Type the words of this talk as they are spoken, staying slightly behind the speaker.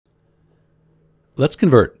Let's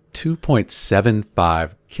convert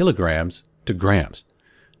 2.75 kilograms to grams.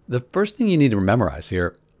 The first thing you need to memorize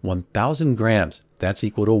here, 1,000 grams, that's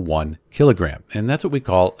equal to 1 kilogram. And that's what we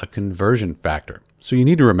call a conversion factor. So you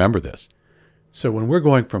need to remember this. So when we're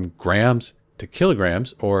going from grams to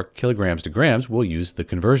kilograms or kilograms to grams, we'll use the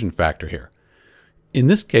conversion factor here. In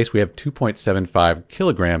this case, we have 2.75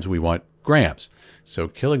 kilograms. We want grams. So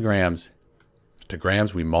kilograms to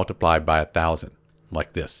grams, we multiply by 1,000,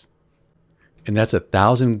 like this. And that's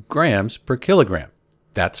 1,000 grams per kilogram.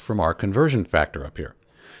 That's from our conversion factor up here.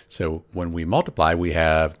 So when we multiply, we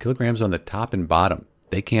have kilograms on the top and bottom.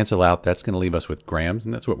 They cancel out. That's going to leave us with grams,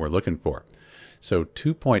 and that's what we're looking for. So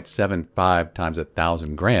 2.75 times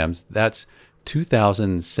 1,000 grams, that's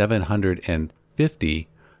 2,750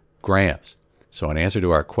 grams. So in answer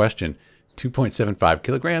to our question, 2.75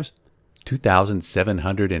 kilograms,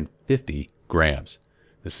 2,750 grams.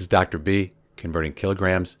 This is Dr. B, converting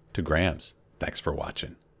kilograms to grams. Thanks for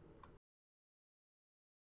watching.